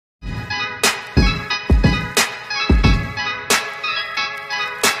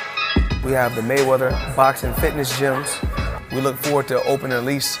We have the Mayweather Boxing Fitness gyms. We look forward to opening at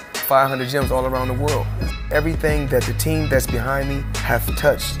least 500 gyms all around the world. Everything that the team that's behind me have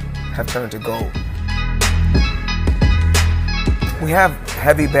touched have turned to gold. We have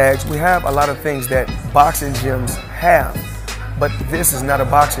heavy bags. We have a lot of things that boxing gyms have. But this is not a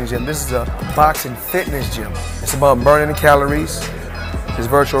boxing gym. This is a boxing fitness gym. It's about burning the calories. It's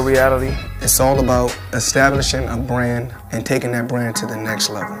virtual reality. It's all about establishing a brand and taking that brand to the next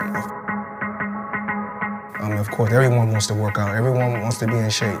level. Of course, everyone wants to work out. Everyone wants to be in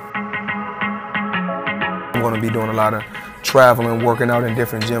shape. I'm going to be doing a lot of traveling, working out in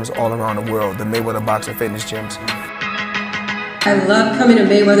different gyms all around the world, the Mayweather Boxing Fitness gyms. I love coming to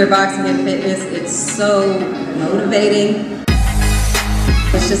Mayweather Boxing and Fitness. It's so motivating.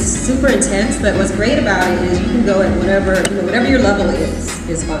 It's just super intense, but what's great about it is you can go at whatever your level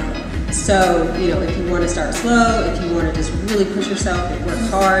is fine. So, if you want to start slow, if you want to just really push yourself and work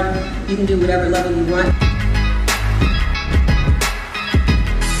hard, you can do whatever level you want.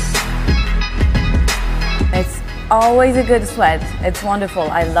 It's always a good sweat. It's wonderful.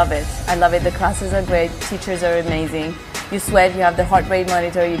 I love it. I love it. The classes are great. Teachers are amazing. You sweat, you have the heart rate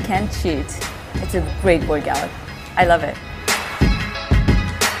monitor, you can't cheat. It's a great workout. I love it.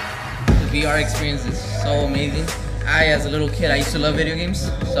 The VR experience is so amazing. As a little kid, I used to love video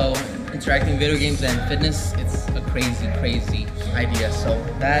games, so interacting video games and fitness, it's a crazy, crazy idea. So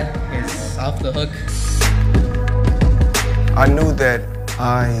that is off the hook. I knew that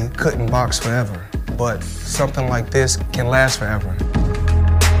I couldn't box forever, but something like this can last forever.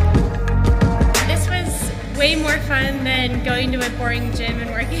 Way more fun than going to a boring gym and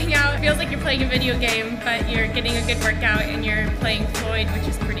working out. It feels like you're playing a video game, but you're getting a good workout and you're playing Floyd, which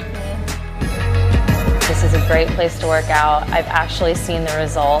is pretty cool. This is a great place to work out. I've actually seen the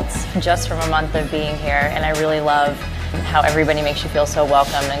results just from a month of being here, and I really love how everybody makes you feel so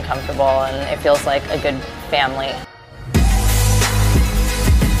welcome and comfortable, and it feels like a good family.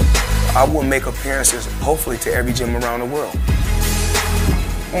 I will make appearances, hopefully, to every gym around the world.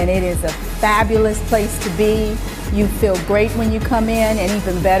 And it is a fabulous place to be. You feel great when you come in and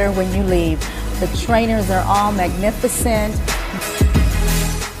even better when you leave. The trainers are all magnificent.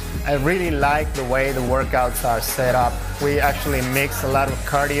 I really like the way the workouts are set up. We actually mix a lot of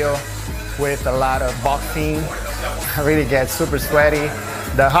cardio with a lot of boxing. I really get super sweaty.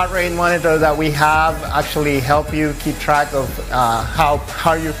 The heart rate monitor that we have actually help you keep track of how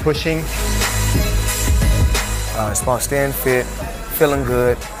hard you're pushing. It's about staying fit, feeling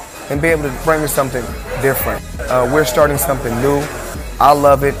good, and be able to bring us something different. We're starting something new. I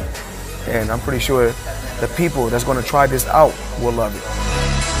love it, and I'm pretty sure the people that's going to try this out will love it.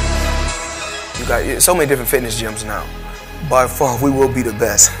 You got so many different fitness gyms now. By far, we will be the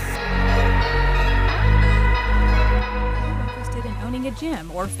best. Interested in owning a gym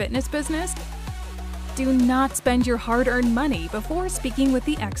or fitness business? Do not spend your hard-earned money before speaking with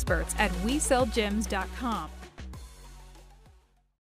the experts at WeSellGyms.com.